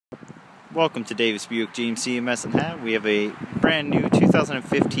Welcome to Davis Buick GMC in Medicine Hat. We have a brand new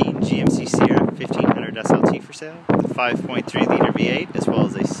 2015 GMC Sierra 1500 SLT for sale with a 5.3 liter V8 as well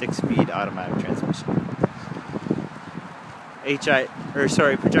as a 6-speed automatic transmission.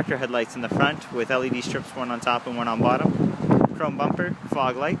 Projector headlights in the front with LED strips, one on top and one on bottom. Chrome bumper,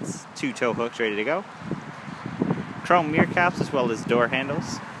 fog lights, 2 tow hooks ready to go. Chrome mirror caps as well as door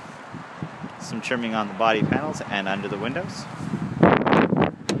handles. Some trimming on the body panels and under the windows.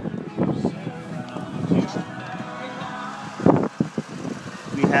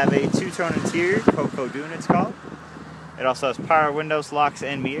 We have a 2-tone interior, Cocoa Dune it's called. It also has power windows, locks,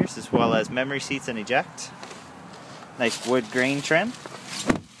 and mirrors, as well as memory seats and eject. Nice wood grain trim.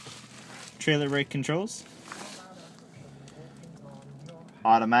 Trailer brake controls.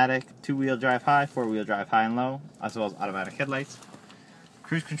 Automatic 2-wheel drive high, 4-wheel drive high and low, as well as automatic headlights.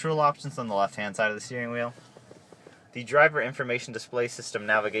 Cruise control options on the left-hand side of the steering wheel. The driver information display system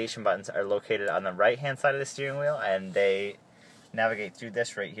navigation buttons are located on the right-hand side of the steering wheel, and they navigate through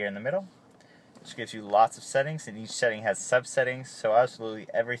this right here in the middle, which gives you lots of settings, and each setting has sub-settings, so absolutely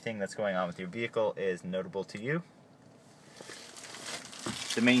everything that's going on with your vehicle is notable to you.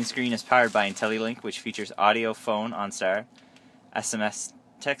 The main screen is powered by IntelliLink, which features audio, phone, OnStar, SMS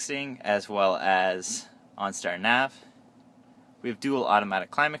texting, as well as OnStar Nav. We have dual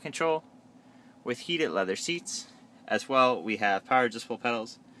automatic climate control with heated leather seats. As well, we have power adjustable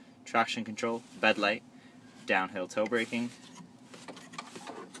pedals, traction control, bed light, downhill tow braking.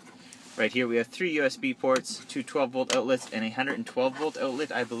 Right here we have 3 USB ports, 2 12-volt outlets, and a 112-volt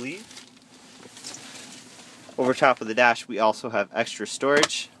outlet, I believe. Over top of the dash we also have extra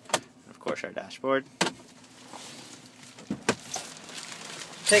storage, and of course our dashboard.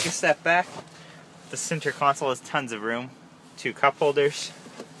 Take a step back. The center console has tons of room. 2 cup holders.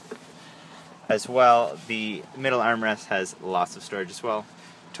 As well, the middle armrest has lots of storage as well.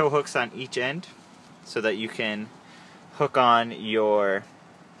 Tow hooks on each end so that you can hook on your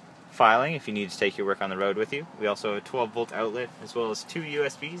filing if you need to take your work on the road with you. We also have a 12-volt outlet as well as 2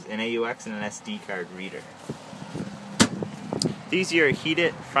 USBs, an AUX, and an SD card reader. These are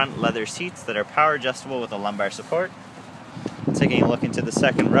heated front leather seats that are power adjustable with a lumbar support. Taking a look into the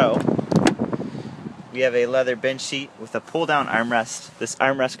second row, we have a leather bench seat with a pull-down armrest. This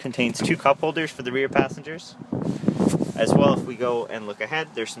armrest contains 2 cup holders for the rear passengers. As well, if we go and look ahead,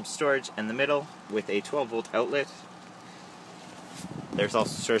 there's some storage in the middle with a 12-volt outlet. There's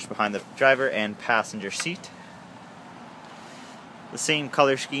also storage behind the driver and passenger seat. The same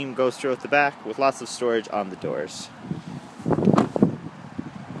color scheme goes throughout the back with lots of storage on the doors.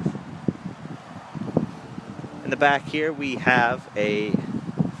 In the back here we have a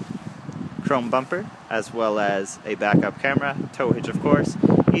chrome bumper as well as a backup camera, tow hitch of course,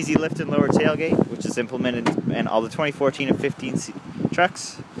 easy lift and lower tailgate, which is implemented in all the 2014 and 15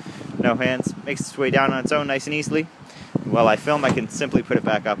 trucks. No hands, makes its way down on its own nice and easily. While I film, I can simply put it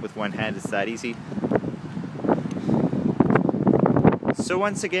back up with one hand. It's that easy. So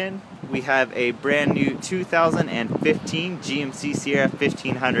once again, we have a brand new 2015 GMC Sierra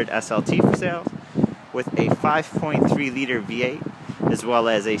 1500 SLT for sale with a 5.3 liter V8 as well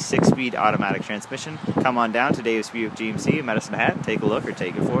as a 6-speed automatic transmission. Come on down to Davis Buick GMC in Medicine Hat and take a look or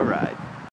take it for a ride.